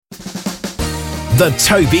The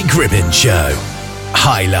Toby Gribbin Show.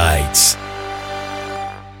 Highlights.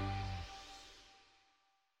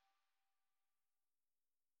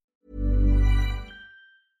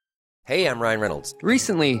 Hey, I'm Ryan Reynolds.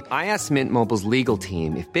 Recently, I asked Mint Mobile's legal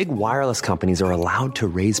team if big wireless companies are allowed to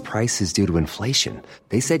raise prices due to inflation.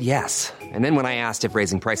 They said yes. And then when I asked if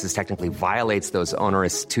raising prices technically violates those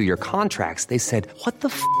onerous 2-year contracts, they said, "What the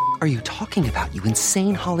f*** are you talking about, you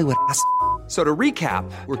insane Hollywood ass?" So to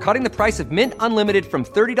recap, we're cutting the price of Mint Unlimited from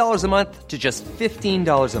 $30 a month to just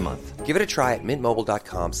 $15 a month. Give it a try at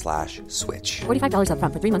mintmobile.com/switch. $45 up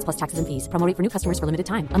front for 3 months plus taxes and fees. Promo rate for new customers for limited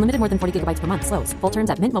time. Unlimited more than 40 gigabytes per month. Slows full terms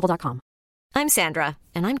at mintmobile.com. I'm Sandra,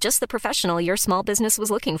 and I'm just the professional your small business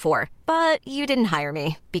was looking for. But you didn't hire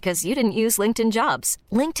me because you didn't use LinkedIn Jobs.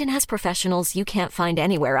 LinkedIn has professionals you can't find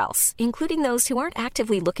anywhere else, including those who aren't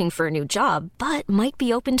actively looking for a new job, but might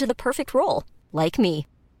be open to the perfect role, like me.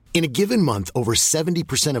 In a given month, over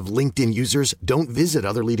 70% of LinkedIn users don't visit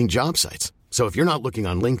other leading job sites. So if you're not looking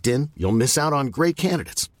on LinkedIn, you'll miss out on great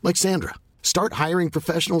candidates like Sandra. Start hiring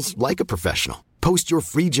professionals like a professional. Post your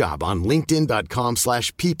free job on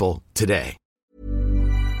linkedin.com/people today.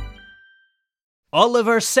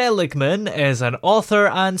 Oliver Seligman is an author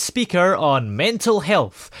and speaker on mental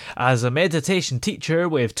health. As a meditation teacher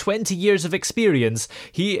with 20 years of experience,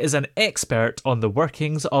 he is an expert on the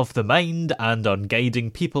workings of the mind and on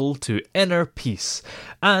guiding people to inner peace.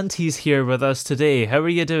 And he's here with us today. How are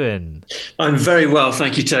you doing? I'm very well,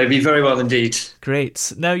 thank you, Toby. Very well indeed.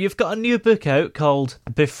 Great. Now, you've got a new book out called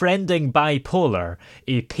Befriending Bipolar,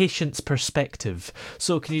 A Patient's Perspective.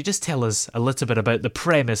 So can you just tell us a little bit about the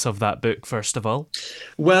premise of that book, first of all?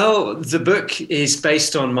 Well, the book is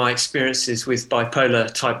based on my experiences with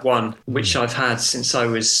bipolar type 1, which I've had since I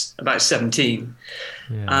was about 17.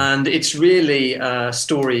 Yeah. And it's really a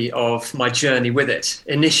story of my journey with it.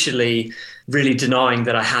 Initially, really denying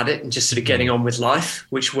that I had it and just sort of getting on with life,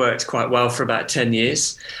 which worked quite well for about 10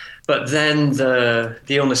 years. But then the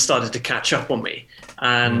illness started to catch up on me.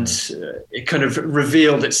 And it kind of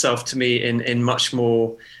revealed itself to me in much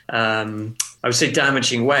more, I would say,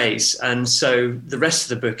 damaging ways. And so the rest of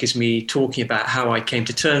the book is me talking about how I came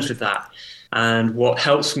to terms with that and what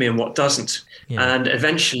helps me and what doesn't. Yeah. And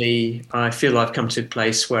eventually I feel I've come to a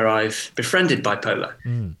place where I've befriended bipolar.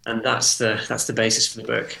 And that's the basis for the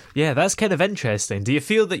book. Yeah, that's kind of interesting. Do you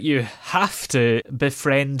feel that you have to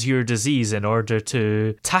befriend your disease in order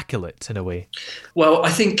to tackle it in a way? Well,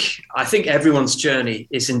 I think everyone's journey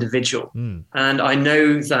is individual. And I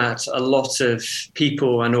know that a lot of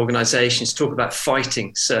people and organizations talk about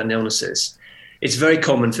fighting certain illnesses. It's very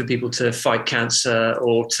common for people to fight cancer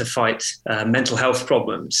or to fight mental health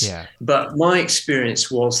problems. Yeah. But my experience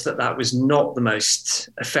was that was not the most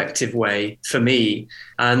effective way for me,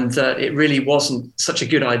 and that it really wasn't such a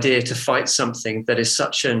good idea to fight something that is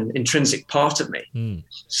such an intrinsic part of me.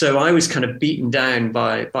 So I was kind of beaten down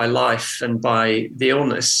by life and by the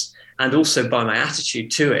illness, and also by my attitude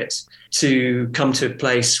to it, to come to a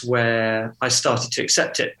place where I started to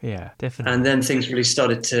accept it. Yeah, definitely. And then things really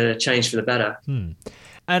started to change for the better.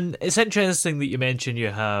 And it's interesting that you mention you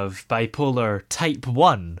have bipolar type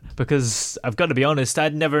 1, because I've got to be honest, I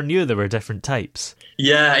never knew there were different types.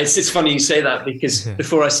 Yeah, it's funny you say that, because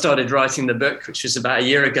before I started writing the book, which was about a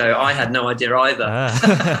year ago, I had no idea either.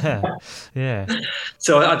 Yeah.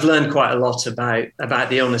 So I've learned quite a lot about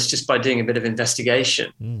the illness just by doing a bit of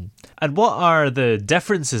investigation. And what are the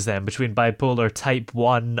differences then between bipolar type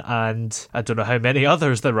 1 and I don't know how many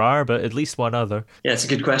others there are, but at least one other? Yeah, it's a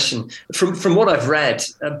good question. From what I've read,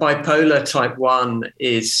 bipolar type 1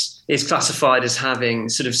 is classified as having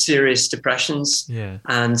sort of serious depressions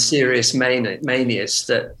and serious manias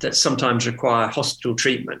that sometimes require hospital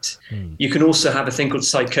treatment. You can also have a thing called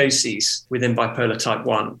psychoses within bipolar type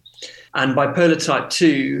 1. And bipolar type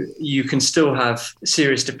 2, you can still have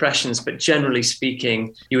serious depressions, but generally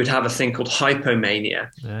speaking, you would have a thing called hypomania,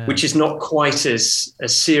 which is not quite as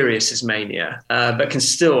serious as mania, but can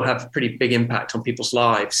still have a pretty big impact on people's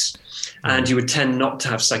lives. And you would tend not to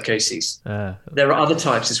have psychoses. There are other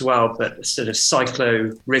types as well, but sort of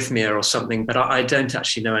cyclorhythmia or something, but I don't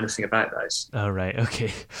actually know anything about those. Oh, right,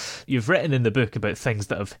 okay. You've written in the book about things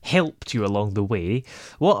that have helped you along the way.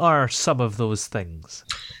 What are some of those things?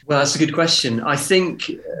 Well, that's a good question. I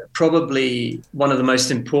think probably one of the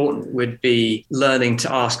most important would be learning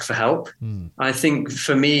to ask for help. I think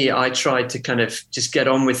for me, I tried to kind of just get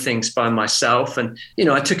on with things by myself. And,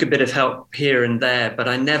 I took a bit of help here and there, but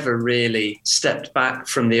I never really stepped back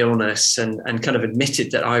from the illness and kind of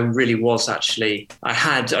admitted that I really was actually, I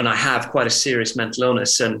had and I have quite a serious mental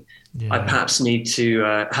illness. And I perhaps need to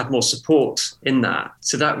have more support in that.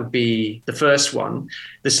 So that would be the first one.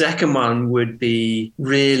 The second one would be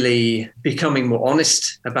really becoming more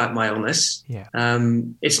honest about my illness.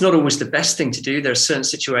 It's not always the best thing to do. There are certain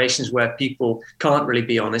situations where people can't really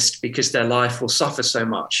be honest because their life will suffer so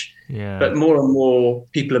much. But more and more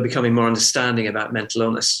people are becoming more understanding about mental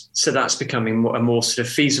illness. So that's becoming a more sort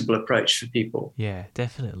of feasible approach for people. Yeah,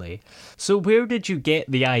 definitely. So where did you get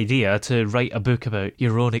the idea to write a book about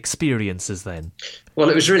your own experiences then? Well,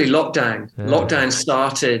 it was really lockdown. Lockdown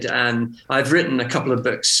started and I've written a couple of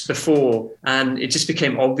books before, and it just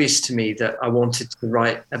became obvious to me that I wanted to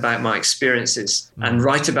write about my experiences and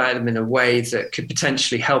write about them in a way that could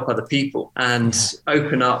potentially help other people and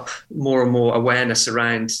open up more and more awareness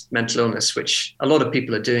around mental illness, which a lot of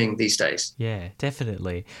people are doing these days. Yeah,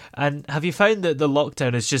 definitely. And have you found that the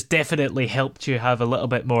lockdown has just definitely helped you have a little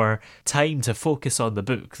bit more time to focus on the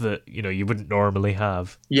book that, you know, you wouldn't normally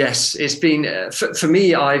have? Yes, it's been for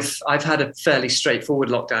me. I've had a fairly straightforward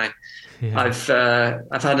lockdown. I've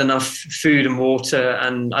had enough food and water,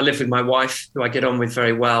 and I live with my wife, who I get on with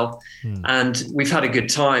very well, and we've had a good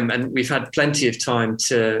time, and we've had plenty of time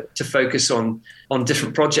to focus on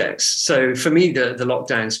different projects. So for me, the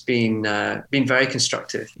lockdown's been very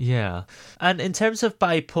constructive. Yeah, and in terms of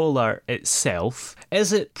bipolar itself,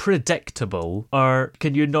 is it predictable, or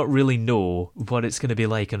can you not really know what it's going to be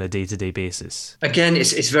like on a day-to-day basis? Again,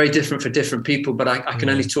 it's very different for different people, but I can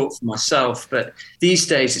only talk for myself. But these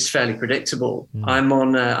days, it's fairly predictable. I'm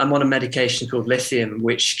on a medication called lithium,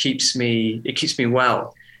 which keeps me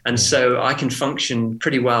well, and so I can function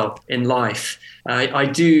pretty well in life. I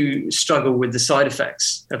do struggle with the side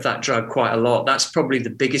effects of that drug quite a lot. That's probably the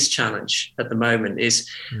biggest challenge at the moment. Is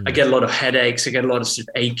I get a lot of headaches, I get a lot of sort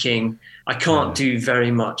of aching. I can't do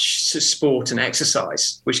very much sport and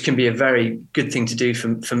exercise, which can be a very good thing to do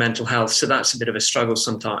for mental health. So that's a bit of a struggle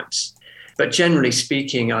sometimes. But generally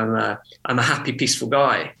speaking, I'm a happy, peaceful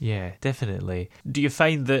guy. Yeah, definitely. Do you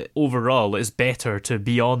find that overall it's better to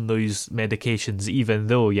be on those medications even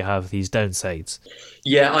though you have these downsides?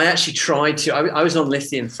 Yeah, I actually tried to. I was on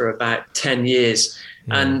lithium for about 10 years.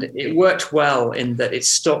 And it worked well in that it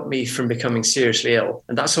stopped me from becoming seriously ill.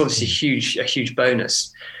 And that's obviously a huge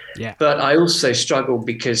bonus. Yeah. But I also struggled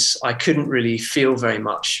because I couldn't really feel very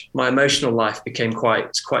much. My emotional life became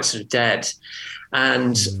quite sort of dead.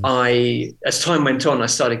 And as time went on, I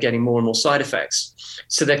started getting more and more side effects.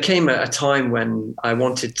 So there came a time when I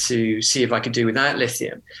wanted to see if I could do without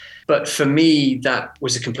lithium. But for me, that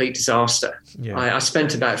was a complete disaster. Yeah. I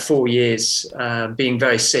spent about 4 years being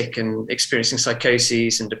very sick and experiencing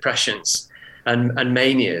psychoses and depressions and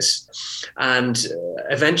manias, and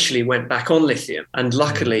eventually went back on lithium. And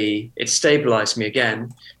luckily, it stabilized me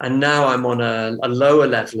again. And now I'm on a lower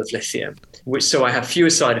level of lithium, so I have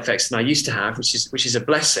fewer side effects than I used to have, which is a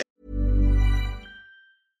blessing.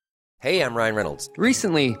 Hey, I'm Ryan Reynolds.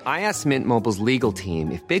 Recently, I asked Mint Mobile's legal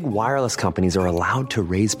team if big wireless companies are allowed to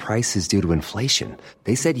raise prices due to inflation.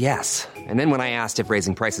 They said yes. And then when I asked if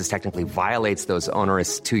raising prices technically violates those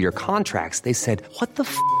onerous 2-year contracts, they said, "What the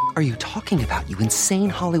f*** are you talking about, you insane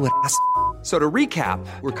Hollywood ass?" So to recap,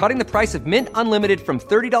 we're cutting the price of Mint Unlimited from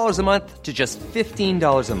 $30 a month to just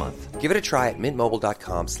 $15 a month. Give it a try at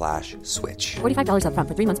mintmobile.com/switch. $45 up front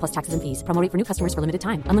for 3 months plus taxes and fees. Promo rate for new customers for limited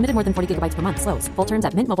time. Unlimited more than 40 gigabytes per month. Slows full terms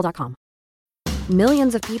at mintmobile.com.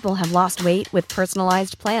 Millions of people have lost weight with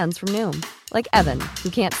personalized plans from Noom. Like Evan, who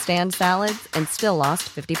can't stand salads and still lost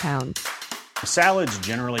 50 pounds. Salads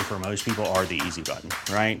generally for most people are the easy button,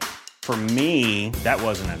 right? For me, that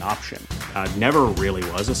wasn't an option. I never really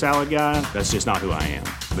was a salad guy. That's just not who I am.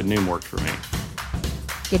 But Noom worked for me.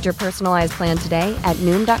 Get your personalized plan today at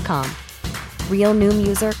Noom.com. Real Noom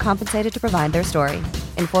user compensated to provide their story.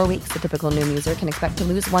 In 4 weeks, the typical Noom user can expect to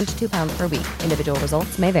lose 1 to 2 pounds per week. Individual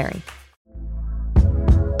results may vary.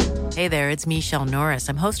 Hey there, it's Michelle Norris.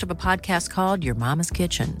 I'm host of a podcast called Your Mama's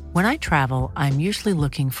Kitchen. When I travel, I'm usually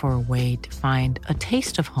looking for a way to find a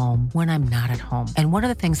taste of home when I'm not at home. And one of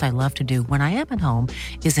the things I love to do when I am at home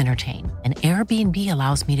is entertain. And Airbnb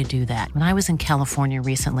allows me to do that. When I was in California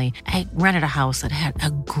recently, I rented a house that had a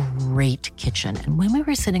great kitchen. And when we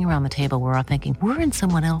were sitting around the table, we were all thinking, we're in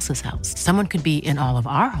someone else's house. Someone could be in all of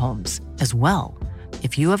our homes as well.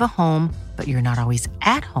 If you have a home, but you're not always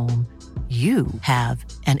at home, you have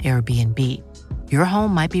an Airbnb. Your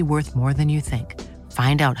home might be worth more than you think.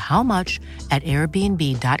 Find out how much at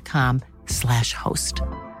airbnb.com/host.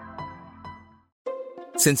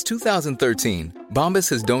 Since 2013, Bombas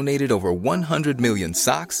has donated over 100 million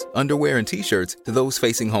socks, underwear, and T-shirts to those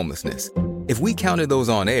facing homelessness. If we counted those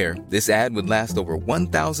on air, this ad would last over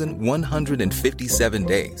 1,157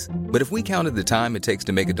 days. But if we counted the time it takes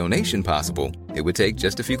to make a donation possible, it would take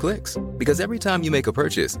just a few clicks. Because every time you make a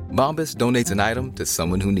purchase, Bombas donates an item to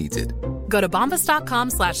someone who needs it. Go to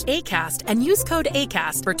bombas.com/ACAST and use code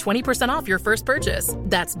ACAST for 20% off your first purchase.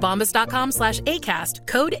 That's bombas.com/ACAST,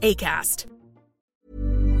 code ACAST.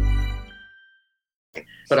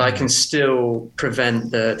 But I can still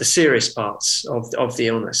prevent the serious parts of the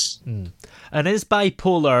illness. And is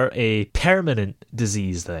bipolar a permanent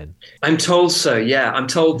disease then? I'm told so, yeah. I'm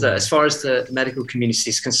told that as far as the medical community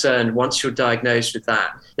is concerned, once you're diagnosed with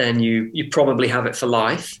that, then you probably have it for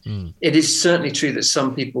life. It is certainly true that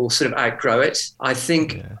some people sort of outgrow it. I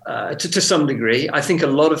think to some degree, I think a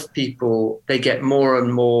lot of people, they get more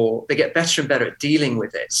and more, they get better and better at dealing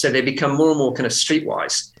with it. So they become more and more kind of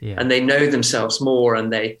streetwise and they know themselves more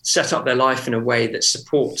and they set up their life in a way that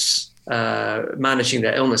supports managing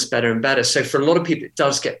their illness better and better. So for a lot of people, it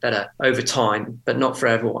does get better over time, but not for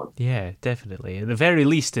everyone. Yeah, definitely. At the very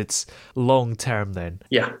least, it's long term then.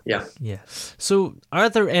 Yeah. So are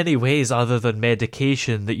there any ways other than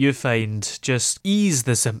medication that you find just ease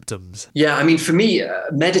the symptoms? Yeah, I mean, for me,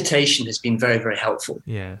 meditation has been very, very helpful.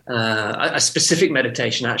 Yeah. A specific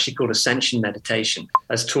meditation, actually called Ascension Meditation,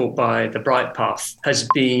 as taught by the Bright Path, has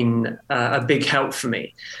been a big help for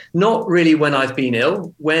me. Not really when I've been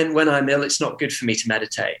ill. When I'm ill, it's not good for me to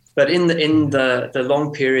meditate. But in the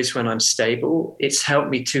long periods when I'm stable, it's helped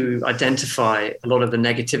me to identify a lot of the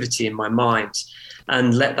negativity in my mind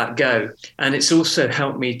and let that go. And it's also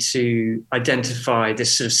helped me to identify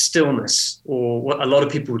this sort of stillness, or what a lot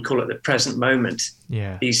of people would call it the present moment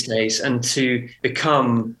these days, and to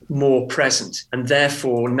become more present. And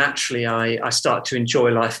therefore, naturally, I start to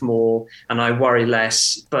enjoy life more and I worry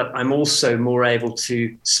less, but I'm also more able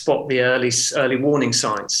to spot the early warning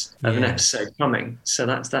signs of an episode coming. So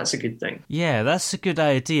that's a good thing. Yeah, that's a good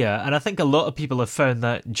idea. And I think a lot of people have found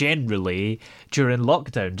that generally during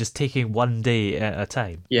lockdown, just taking one day at a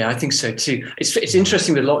time. Yeah, I think so too. It's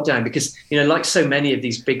interesting with lockdown because, like so many of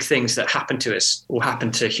these big things that happen to us or happen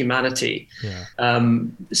to humanity,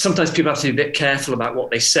 sometimes people have to be a bit careful about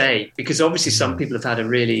what they say, because obviously some people have had a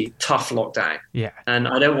really tough lockdown. Yeah. And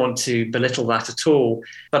I don't want to belittle that at all.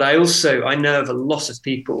 But I know of a lot of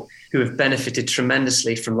people who have benefited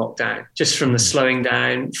tremendously from lockdown, just from the slowing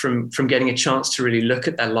down, from getting a chance to really look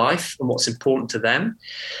at their life and what's important to them,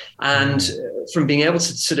 and from being able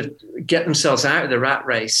to sort of get themselves out of the rat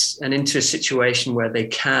race and into a situation where they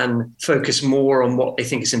can focus more on what they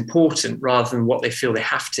think is important rather than what they feel they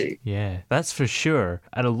have to. Yeah, that's for sure.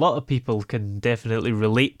 And a lot of people can definitely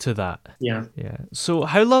relate to that. Yeah. So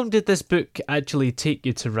how long did this book actually take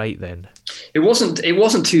you to write then? It wasn't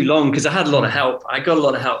too long because I had a lot of help. I got a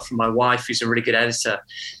lot of help from my wife, who's a really good editor,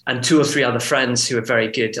 and 2 or 3 other friends who are very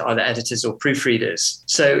good, either editors or proofreaders.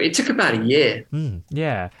 So it took about a year.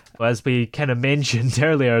 Yeah. Well, as we kind of mentioned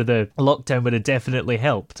earlier, the lockdown would have definitely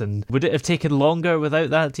helped. And would it have taken longer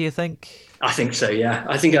without that, do you think? I think so, yeah.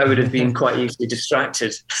 I think I would have been quite easily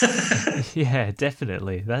distracted. Yeah,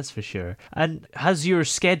 definitely. That's for sure. And has your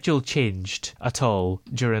schedule changed at all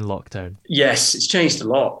during lockdown? Yes, it's changed a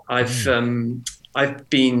lot. I've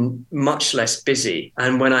been much less busy.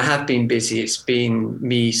 And when I have been busy, it's been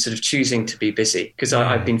me sort of choosing to be busy, because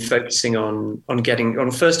I've been focusing on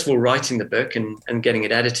first of all, writing the book and getting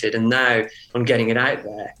it edited, and now on getting it out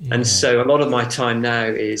there. Yeah. And so a lot of my time now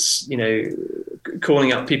is,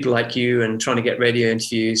 calling up people like you and trying to get radio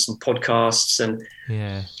interviews and podcasts and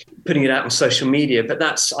putting it out on social media. But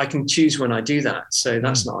I can choose when I do that. So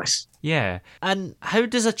that's nice. Yeah. And how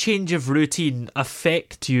does a change of routine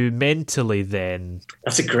affect you mentally then?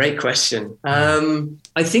 That's a great question.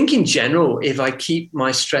 I think in general, if I keep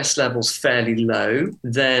my stress levels fairly low,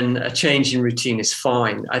 then a change in routine is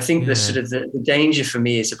fine. I think the danger for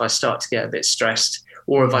me is if I start to get a bit stressed,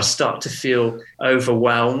 or if I start to feel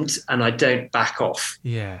overwhelmed and I don't back off.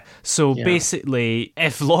 Yeah. So basically,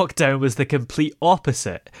 if lockdown was the complete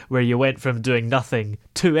opposite, where you went from doing nothing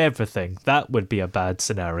to everything, that would be a bad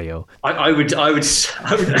scenario. I would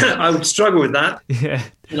struggle with that. Yeah.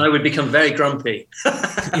 And I would become very grumpy.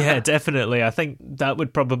 Yeah, definitely. I think that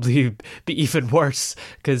would probably be even worse,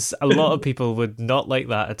 because a lot of people would not like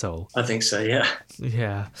that at all. I think so, yeah.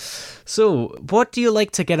 Yeah. So, what do you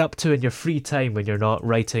like to get up to in your free time when you're not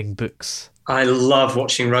writing books? I love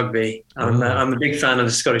watching rugby. I'm a big fan of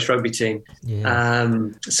the Scottish rugby team. Yeah.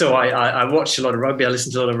 So I watch a lot of rugby. I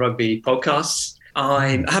listen to a lot of rugby podcasts.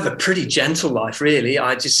 I have a pretty gentle life, really.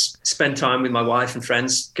 I just spend time with my wife and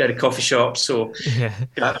friends, go to coffee shops or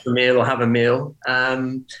go out for a meal or have a meal.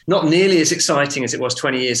 Not nearly as exciting as it was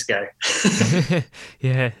 20 years ago.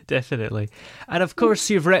 Yeah, definitely. And of course,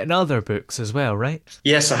 you've written other books as well, right?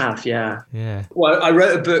 Yes, I have, yeah. Yeah. Well, I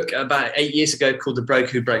wrote a book about 8 years ago called The Broker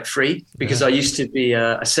Who Broke Free, because I used to be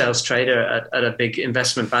a sales trader at a big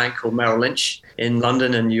investment bank called Merrill Lynch in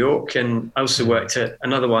London and New York. And I also worked at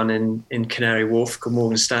another one in Canary Wharf called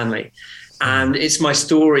Morgan Stanley. And it's my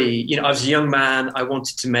story. I was a young man. I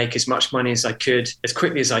wanted to make as much money as I could, as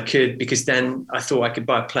quickly as I could, because then I thought I could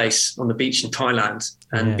buy a place on the beach in Thailand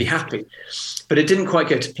and be happy. But it didn't quite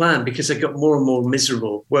go to plan, because I got more and more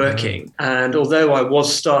miserable working. And although I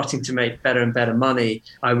was starting to make better and better money,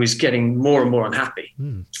 I was getting more and more unhappy.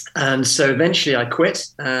 And so eventually I quit,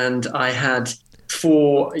 and I had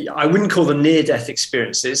 4, I wouldn't call them near-death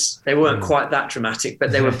experiences. They weren't quite that dramatic,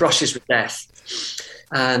 but they were brushes with death.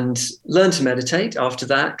 And learned to meditate after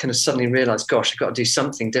that, kind of suddenly realized, gosh, I've got to do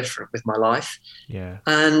something different with my life. Yeah.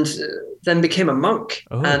 And then became a monk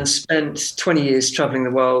and spent 20 years traveling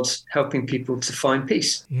the world helping people to find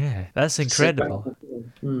peace. Yeah, that's incredible.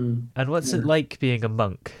 And what's it like being a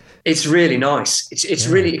monk? It's really nice. It's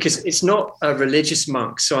really, because it's not a religious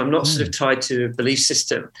monk, so I'm not sort of tied to a belief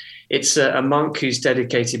system. It's a monk who's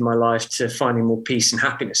dedicated my life to finding more peace and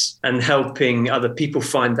happiness and helping other people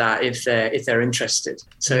find that if they're interested.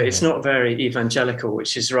 So it's not very evangelical,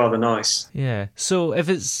 which is rather nice. Yeah. So if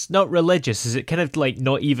it's not religious, is it kind of like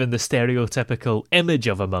not even the stereotypical image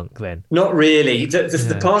of a monk then? Not really.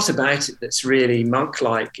 The part about it that's really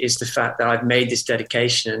monk-like is the fact that I've made this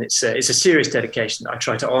dedication, and it's a serious dedication that I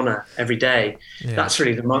try to honour every day. Yeah. That's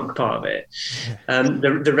really the monk part of it.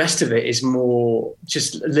 The rest of it is more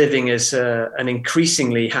just living as an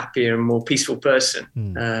increasingly happier and more peaceful person,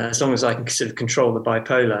 as long as I can sort of control the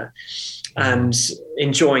bipolar and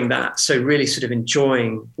enjoying that. So really sort of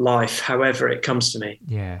enjoying life however it comes to me.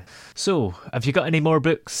 Yeah. So have you got any more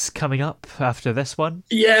books coming up after this one?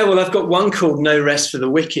 Yeah, well, I've got one called No Rest for the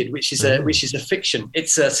Wicked, which is a fiction.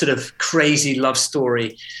 It's a sort of crazy love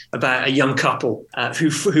story about a young couple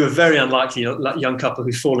who are very unlikely, young couple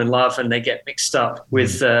who fall in love and they get mixed up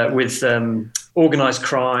with organised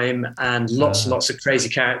crime and lots of crazy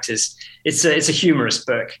characters. It's a humorous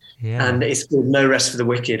book, and it's called No Rest for the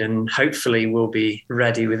Wicked, and hopefully will be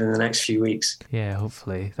ready within the next few weeks. Yeah,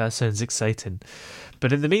 hopefully. That sounds exciting.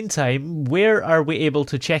 But in the meantime, where are we able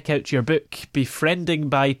to check out your book, Befriending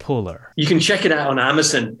Bipolar? You can check it out on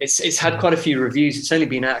Amazon. It's had quite a few reviews. It's only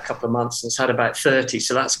been out a couple of months, and it's had about 30,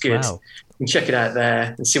 so that's good. Wow. You can check it out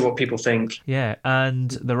there and see what people think. Yeah, and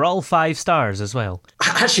they're all 5 stars as well.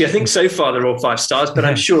 Actually, I think so far they're all 5 stars, but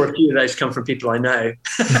I'm sure a few of those come from people I know.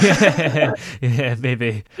 Yeah,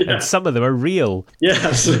 maybe. Yeah. And some of them are real. Yeah,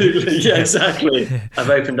 absolutely. Yeah, exactly. I've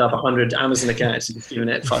opened up 100 Amazon accounts and given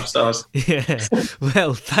it 5 stars. Yeah.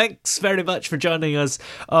 Well, thanks very much for joining us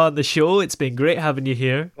on the show. It's been great having you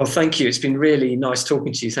here. Well, thank you. It's been really nice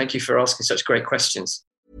talking to you. Thank you for asking such great questions.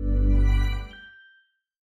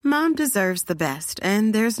 Mom deserves the best,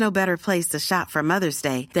 and there's no better place to shop for Mother's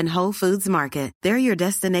Day than Whole Foods Market. They're your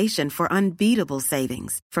destination for unbeatable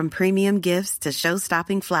savings, from premium gifts to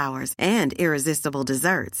show-stopping flowers and irresistible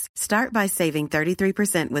desserts. Start by saving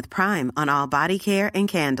 33% with Prime on all body care and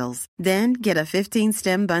candles. Then get a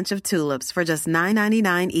 15-stem bunch of tulips for just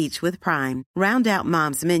 $9.99 each with Prime. Round out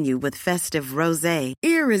Mom's menu with festive rosé,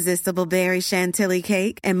 irresistible berry chantilly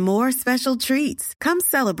cake, and more special treats. Come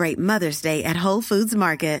celebrate Mother's Day at Whole Foods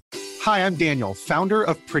Market. Hi, I'm Daniel, founder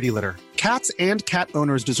of Pretty Litter. Cats and cat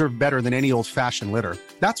owners deserve better than any old-fashioned litter.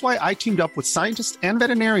 That's why I teamed up with scientists and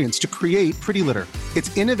veterinarians to create Pretty Litter.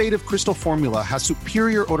 Its innovative crystal formula has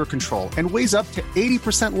superior odor control and weighs up to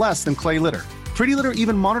 80% less than clay litter. Pretty Litter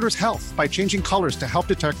even monitors health by changing colors to help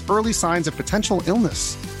detect early signs of potential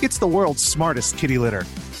illness. It's the world's smartest kitty litter.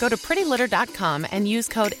 Go to prettylitter.com and use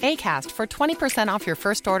code ACAST for 20% off your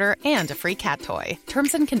first order and a free cat toy.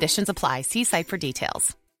 Terms and conditions apply. See site for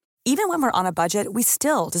details. Even when we're on a budget, we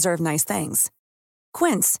still deserve nice things.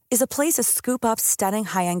 Quince is a place to scoop up stunning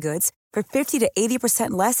high-end goods for 50 to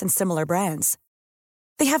 80% less than similar brands.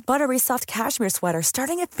 They have buttery soft cashmere sweaters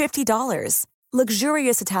starting at $50,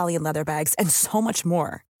 luxurious Italian leather bags, and so much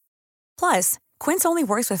more. Plus, Quince only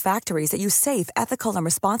works with factories that use safe, ethical, and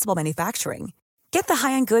responsible manufacturing. Get the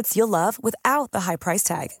high-end goods you'll love without the high price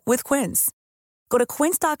tag with Quince. Go to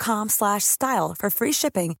quince.com/style for free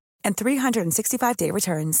shipping and 365-day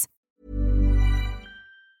returns.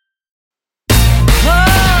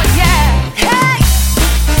 Oh, yeah. Hey!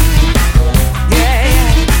 Yeah,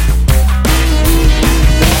 yeah.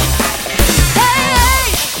 Hey,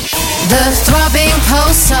 hey! The throbbing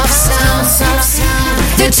pulse of sound.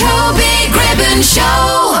 Show.